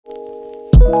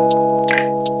everyone,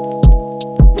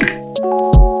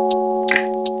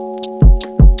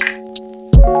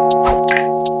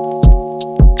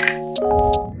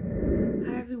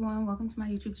 welcome to my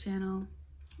YouTube channel.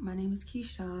 My name is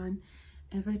Keishon,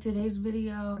 and for today's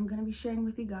video, I'm going to be sharing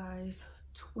with you guys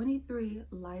 23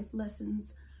 life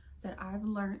lessons that I've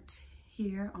learned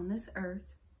here on this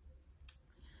earth.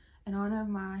 In honor of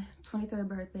my 23rd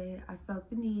birthday, I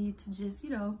felt the need to just,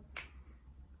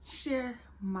 share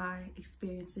my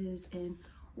experiences, and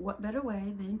what better way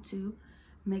than to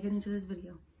make it into this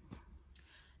video.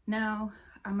 Now,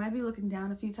 I might be looking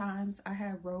down a few times. I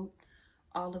had wrote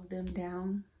all of them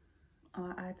down on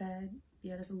my iPad.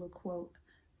 Yeah, there's a little quote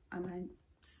I might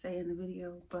say in the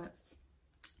video, but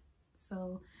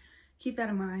so keep that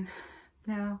in mind.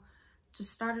 Now, to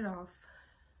start it off,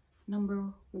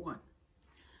 number 1,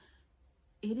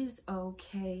 it is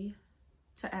okay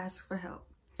to ask for help.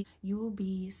 You will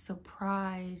be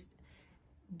surprised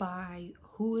by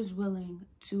who is willing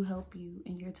to help you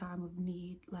in your time of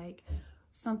need. Like,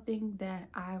 something that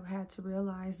I've had to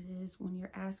realize is when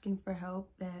you're asking for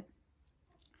help, that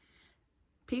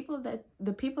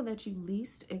the people that you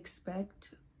least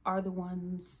expect are the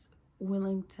ones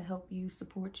willing to help you,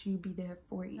 support you, be there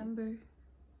for you. Number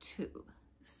 2,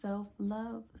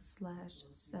 self-love /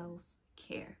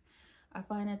 self-care. I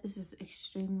find that this is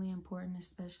extremely important,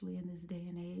 especially in this day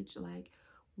and age. Like,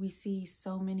 we see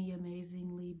so many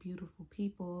amazingly beautiful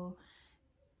people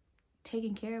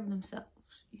taking care of themselves.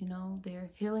 They're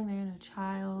healing their inner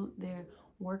child. They're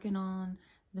working on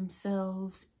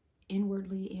themselves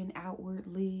inwardly and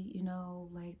outwardly,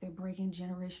 like they're breaking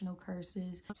generational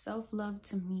curses. Self-love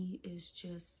to me is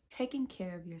just taking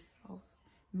care of yourself,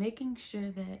 making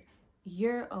sure that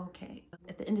you're okay.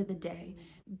 At the end of the day,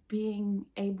 being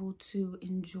able to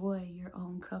enjoy your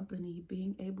own company,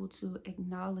 being able to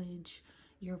acknowledge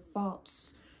your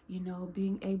faults,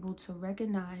 being able to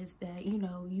recognize that,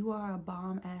 you are a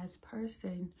bomb-ass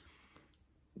person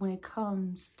when it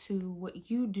comes to what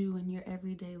you do in your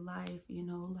everyday life.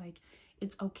 Like,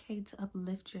 it's okay to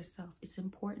uplift yourself. It's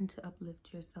important to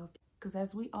uplift yourself, because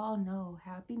as we all know,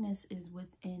 happiness is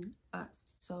within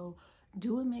us. So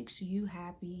do what makes you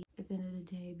happy at the end of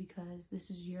the day, because this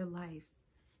is your life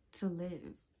to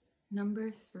live.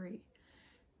 Number 3,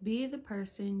 be the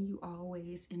person you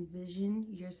always envision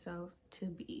yourself to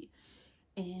be.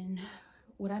 And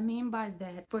what I mean by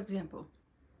that, for example,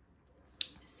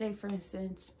 say for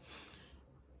instance,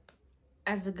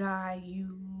 as a guy,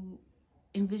 you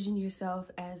envision yourself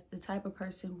as the type of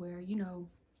person where,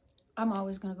 I'm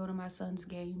always going to go to my son's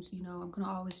games, I'm going to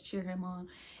always cheer him on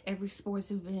every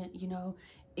sports event,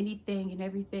 anything and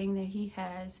everything that he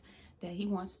has that he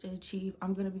wants to achieve.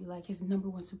 I'm going to be like his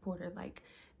 #1 supporter. Like,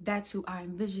 that's who I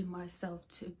envision myself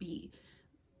to be.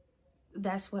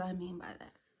 That's what I mean by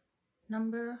that.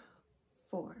 Number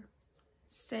 4,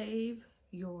 save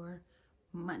your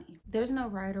money. There's no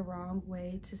right or wrong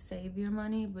way to save your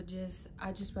money, but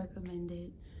I just recommend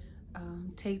it.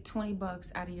 Take 20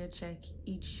 bucks out of your check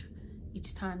each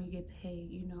time you get paid.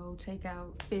 Take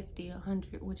out 50,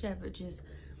 100, whichever. Just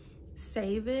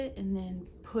save it and then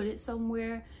put it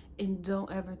somewhere, and don't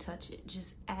ever touch it.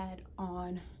 Just add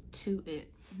on to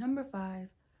it. Number 5,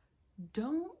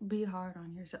 don't be hard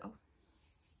on yourself.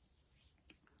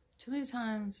 Too many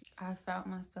times I found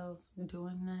myself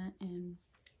doing that, and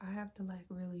I have to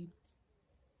really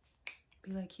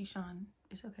be like, Keishon,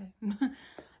 it's okay.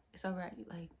 It's all right.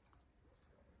 Like,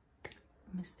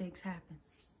 mistakes happen.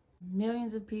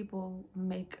 Millions of people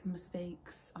make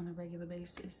mistakes on a regular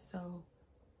basis, so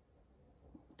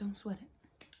don't sweat it.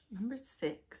 Number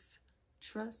 6,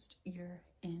 trust your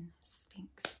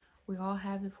instincts. We all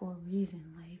have it for a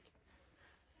reason. Like,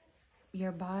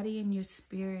 your body and your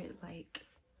spirit, like,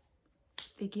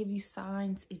 they give you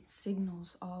signs and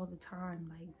signals all the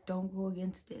time. Like, don't go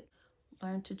against it.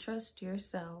 Learn to trust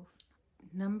yourself.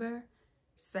 Number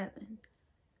 7,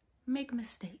 make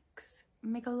mistakes.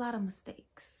 Make a lot of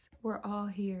mistakes. We're all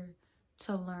here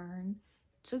to learn,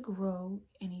 to grow,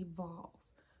 and evolve.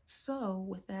 So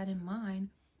with that in mind,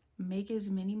 make as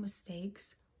many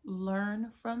mistakes,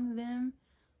 learn from them,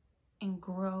 and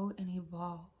grow and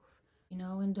evolve.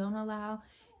 And don't allow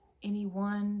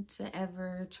anyone to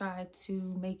ever try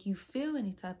to make you feel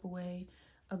any type of way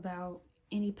about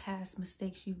any past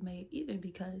mistakes you've made either,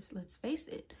 because let's face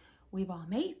it, we've all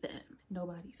made them.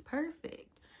 Nobody's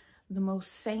perfect. The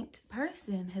most saint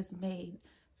person has made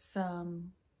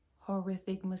some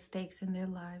horrific mistakes in their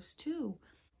lives too.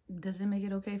 Does it make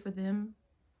it okay for them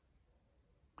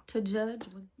to judge?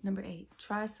 Number 8,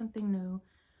 try something new.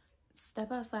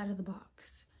 Step outside of the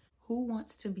box. Who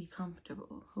wants to be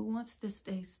comfortable? Who wants to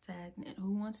stay stagnant?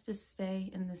 Who wants to stay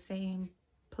in the same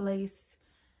place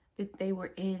that they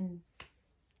were in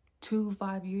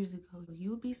 5 years ago.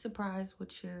 You'll be surprised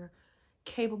what you're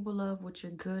capable of, what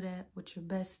you're good at, what you're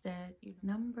best at.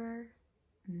 Number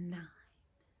 9,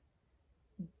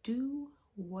 do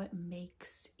what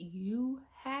makes you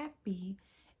happy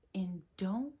and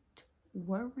don't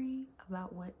worry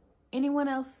about what anyone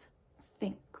else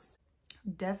thinks.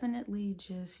 Definitely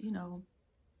just, you know,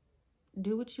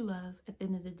 do what you love at the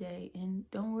end of the day and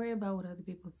don't worry about what other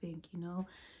people think. You know,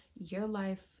 your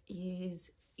life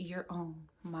is your own.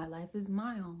 My life is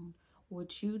my own.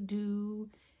 What you do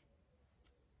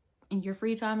in your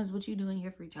free time is what you do in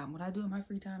your free time. What I do in my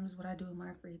free time is what I do in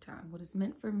my free time. What is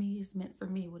meant for me is meant for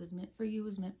me. What is meant for you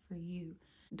is meant for you.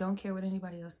 Don't care what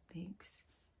anybody else thinks.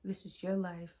 This is your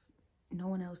life. No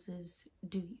one else's.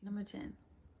 Do you. Number 10.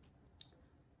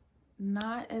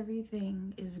 Not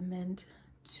everything is meant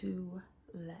to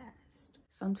last.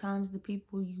 Sometimes the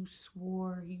people you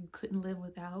swore you couldn't live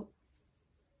without,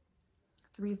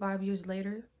 3-5 years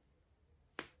later,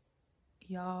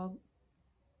 y'all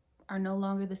are no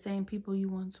longer the same people you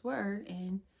once were,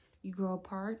 and you grow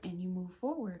apart and you move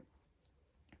forward.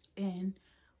 And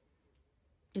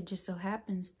it just so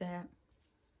happens that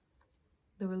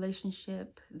the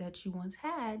relationship that you once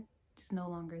had is no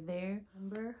longer there.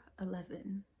 Number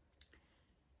 11.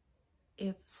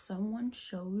 If someone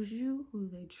shows you who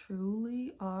they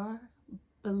truly are,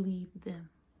 believe them.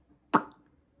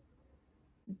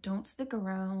 Don't stick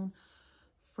around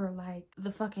for like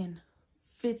the fucking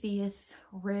 50th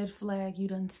red flag you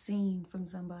done seen from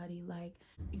somebody. Like,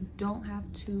 you don't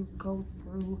have to go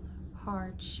through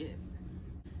hardship.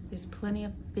 There's plenty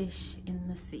of fish in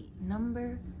the sea.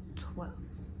 Number 12.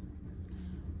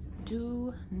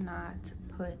 Do not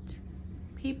put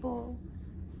people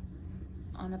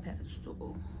on a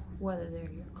pedestal, whether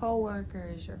they're your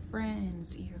co-workers, your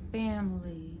friends, your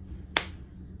family,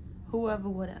 whoever,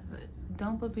 whatever.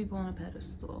 Don't put people on a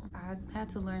pedestal. I had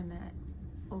to learn that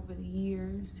over the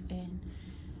years, and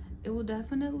it will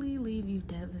definitely leave you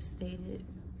devastated.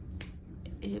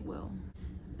 It will,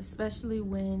 especially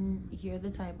when you're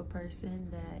the type of person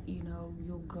that, you know,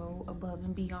 you'll go above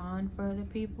and beyond for other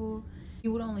people.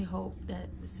 You would only hope that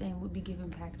the same would be given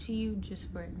back to you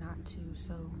just for it not to.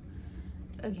 So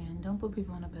again, don't put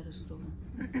people on a pedestal.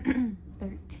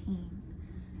 13.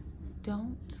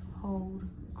 Don't hold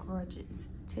grudges.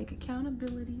 Take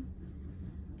accountability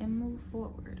and move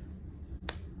forward.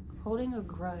 Holding a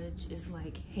grudge is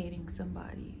like hating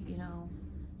somebody, you know?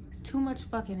 Too much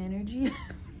fucking energy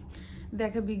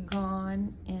that could be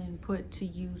gone and put to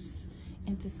use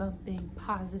into something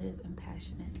positive and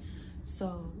passionate.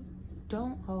 So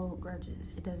don't hold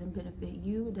grudges. It doesn't benefit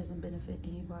you, it doesn't benefit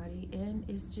anybody, and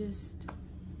it's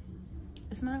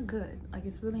not good. Like,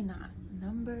 it's really not.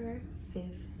 Number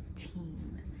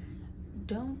 15.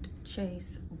 Don't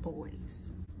chase boys.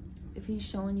 If he's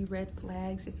showing you red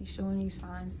flags, if he's showing you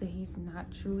signs that he's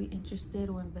not truly interested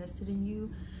or invested in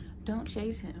you, don't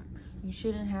chase him. You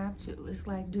shouldn't have to. It's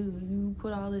like, dude, you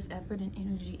put all this effort and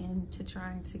energy into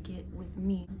trying to get with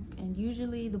me. And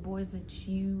usually the boys that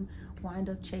you wind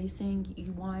up chasing,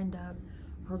 you wind up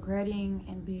regretting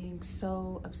and being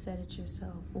so upset at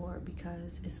yourself for,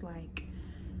 because it's like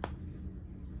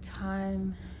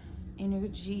time,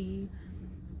 energy,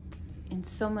 and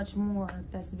so much more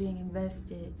that's being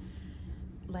invested.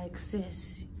 Like,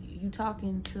 sis, you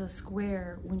talking to a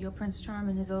square when your Prince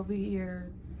Charming is over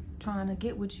here trying to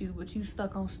get with you, but you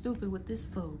stuck on stupid with this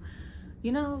fool.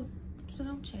 You know, so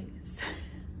don't chase.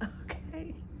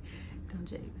 Okay? Don't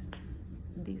chase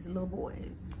these little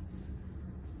boys.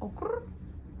 Okay?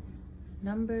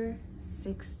 Number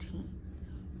 16.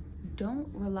 Don't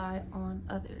rely on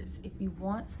others. If you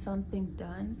want something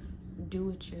done, do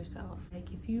it yourself.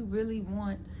 Like, if you really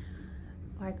want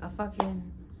like a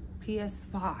fucking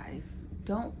PS5,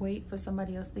 don't wait for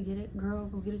somebody else to get it. Girl,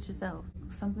 go get it yourself.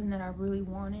 Something that I really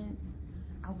wanted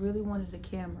a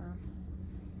camera.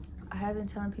 I have been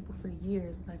telling people for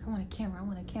years, like, I want a camera, I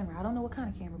want a camera. I don't know what kind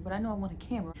of camera, but I know I want a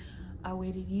camera. I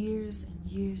waited years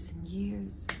and years and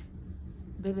years.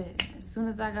 Baby, as soon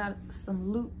as I got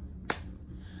some loot,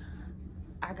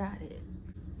 I got it.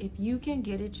 If you can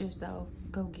get it yourself,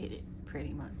 go get it,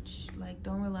 pretty much. Like,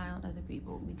 don't rely on other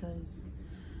people, because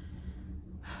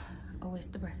a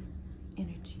waste of breath,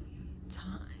 energy,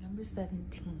 time. Number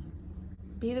 17.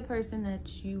 Be the person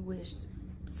that you wish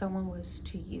someone was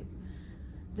to you.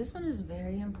 This one is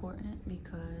very important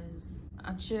because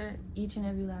I'm sure each and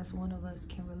every last one of us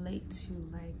can relate to,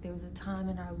 like, there was a time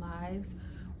in our lives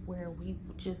where we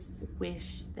just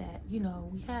wish that, you know,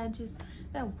 we had just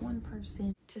that one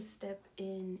person to step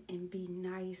in and be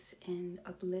nice and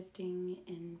uplifting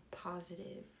and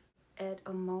positive at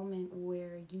a moment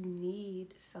where you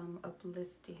need some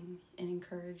uplifting and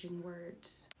encouraging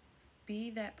words.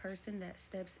 Be that person that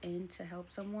steps in to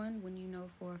help someone when you know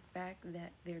for a fact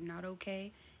that they're not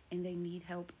okay and they need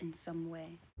help in some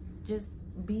way. Just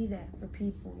be that for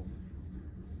people,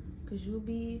 because you'll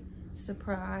be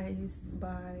surprised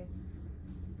by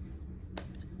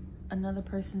another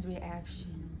person's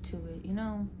reaction to it. You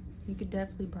know, you could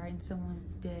definitely brighten someone's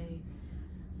day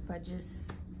by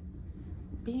just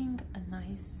being a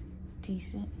nice,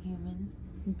 decent human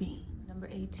being. Number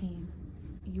 18,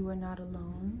 you are not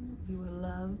alone. You are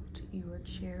loved. You are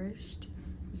cherished.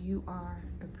 You are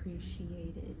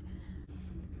appreciated.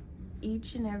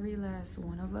 Each and every last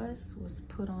one of us was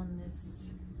put on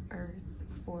this earth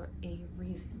for a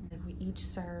reason. That we each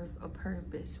serve a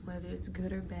purpose, whether it's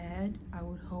good or bad. I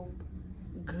would hope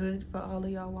good for all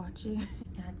of y'all watching.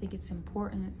 And I think it's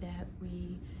important that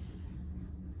we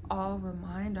all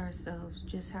remind ourselves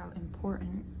just how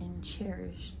important and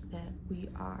cherished that we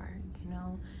are, you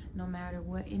know, no matter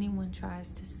what anyone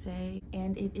tries to say.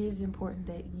 And it is important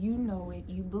that you know it,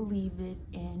 you believe it,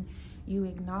 and you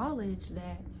acknowledge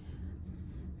that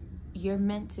you're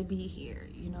meant to be here.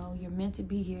 You know, you're meant to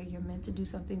be here. You're meant to do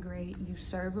something great. You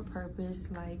serve a purpose.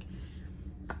 Like,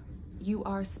 you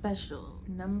are special.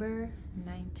 Number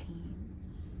 19,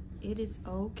 it is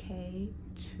okay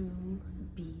to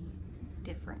be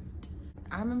different.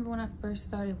 I remember when I first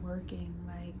started working,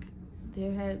 like,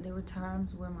 there were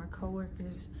times where my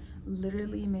coworkers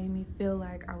literally made me feel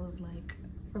like I was like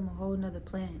from a whole nother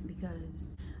planet,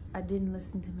 because I didn't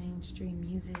listen to mainstream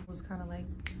music. It was kind of like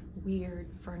weird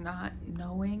for not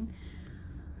knowing.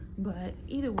 But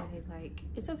either way, like,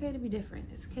 it's okay to be different.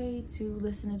 It's okay to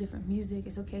listen to different music.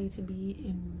 It's okay to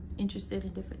be interested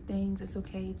in different things. It's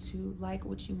okay to like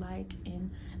what you like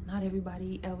and not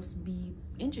everybody else be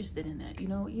interested in that. You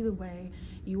know, either way,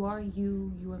 you are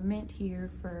you. You are meant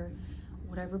here for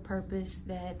whatever purpose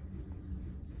that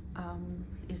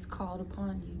is called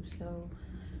upon you. So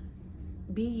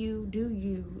be you, do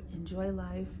you, enjoy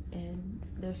life. And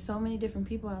there's so many different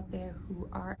people out there who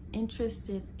are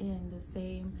interested in the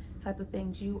same type of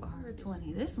things you are.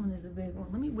 20, this one is a big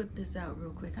one. Let me whip this out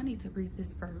real quick. I need to read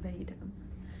this verbatim.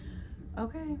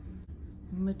 Okay.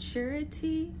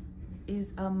 Maturity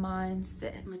is a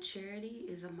mindset. Maturity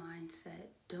is a mindset.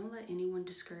 Don't let anyone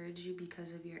discourage you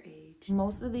because of your age.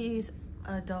 Most of these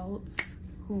adults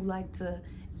who like to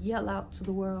yell out to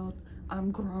the world,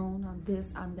 I'm grown, I'm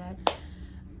this, I'm that.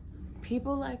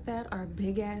 People like that are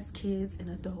big ass kids in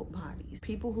adult bodies.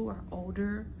 People who are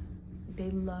older, they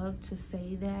love to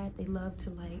say that. They love to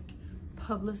like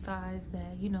publicize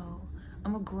that, you know,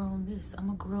 I'm a grown this, I'm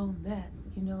a grown that,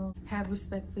 you know, have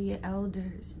respect for your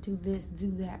elders, do this,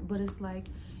 do that. But it's like,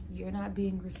 you're not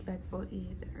being respectful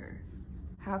either.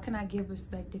 How can I give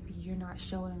respect if you're not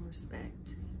showing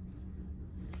respect?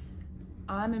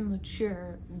 I'm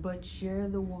immature, but you're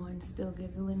the one still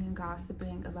giggling and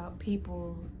gossiping about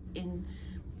people in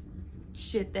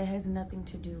shit that has nothing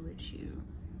to do with you.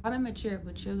 I'm immature,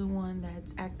 but you're the one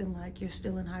that's acting like you're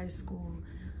still in high school.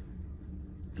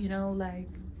 You know, like,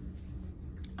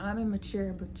 I'm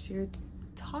immature, but you're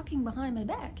talking behind my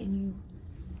back, and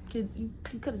you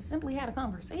could have simply had a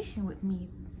conversation with me.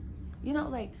 You know,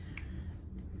 like,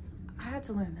 I had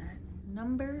to learn that.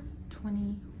 Number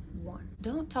 21.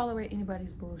 Don't tolerate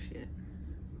anybody's bullshit.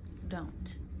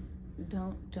 Don't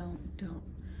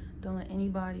let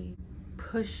anybody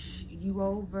push you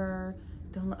over.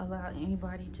 Don't allow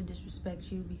anybody to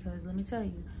disrespect you, because let me tell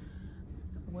you,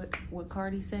 what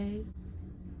Cardi say,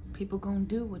 people gonna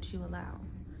do what you allow.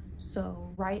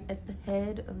 So right at the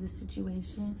head of the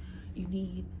situation, you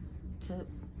need to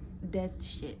dead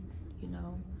shit, you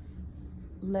know?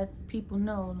 Let people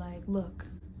know, like, look,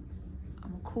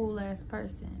 I'm a cool ass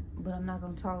person, but I'm not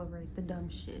gonna tolerate the dumb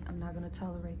shit. I'm not gonna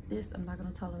tolerate this. I'm not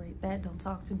gonna tolerate that. Don't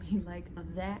talk to me like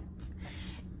that.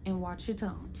 And watch your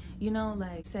tone. You know,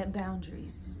 like, set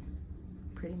boundaries,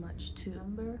 pretty much too.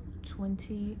 Number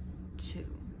 22.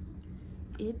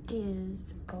 It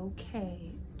is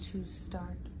okay to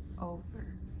start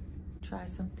over. Try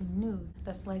something new.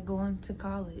 That's like going to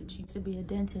college. You used to be a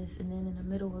dentist, and then in the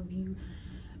middle of you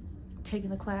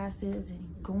taking the classes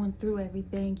and going through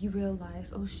everything, you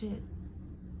realize, oh shit,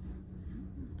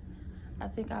 I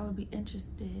think I would be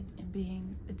interested in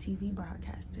being a TV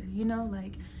broadcaster. You know,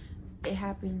 like, it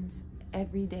happens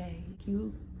every day.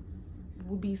 You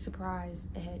will be surprised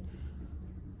at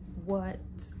what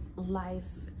life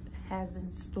has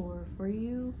in store for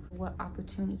you, what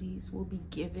opportunities will be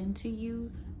given to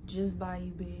you just by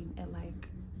you being at like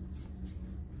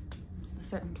a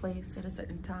certain place at a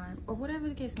certain time, or whatever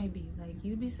the case may be. Like,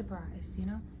 you'd be surprised, you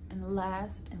know? And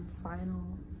last and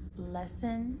final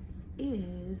Lesson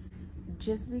is,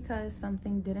 just because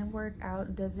something didn't work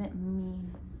out doesn't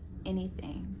mean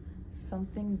anything.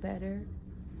 Something better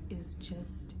is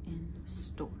just in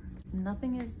store.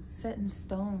 Nothing is set in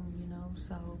stone, you know,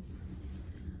 so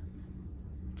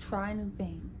try new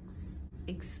things,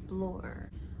 explore,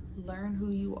 learn who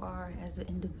you are as an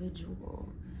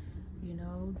individual, you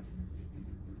know.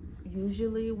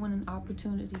 Usually when an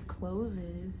opportunity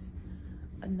closes,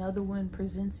 another one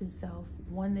presents itself,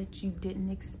 one that you didn't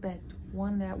expect,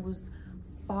 one that was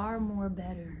far more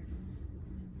better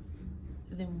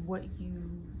than what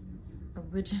you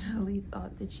originally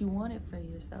thought that you wanted for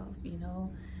yourself, you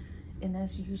know. And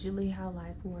that's usually how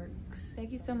life works.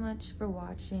 Thank you so much for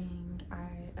watching.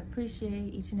 I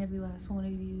appreciate each and every last one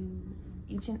of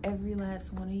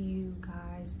you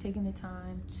guys taking the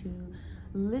time to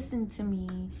listen to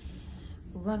me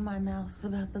run my mouth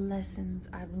about the lessons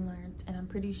I've learned. And I'm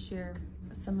pretty sure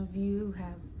some of you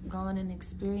have gone and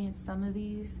experienced some of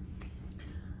these.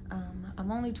 I'm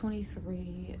only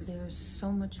 23. There's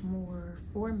so much more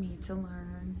for me to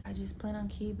learn. I just plan on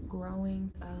keep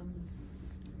growing.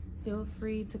 Feel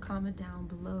free to comment down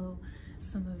below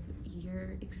some of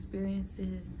your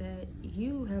experiences that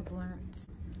you have learned.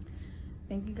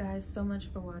 Thank you guys so much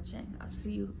for watching. I'll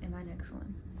see you in my next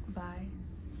one. Bye.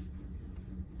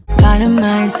 Part of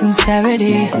my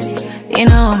sincerity, you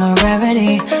know I'm a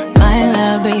rarity. My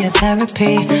love be a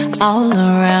therapy, all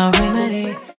around remedy.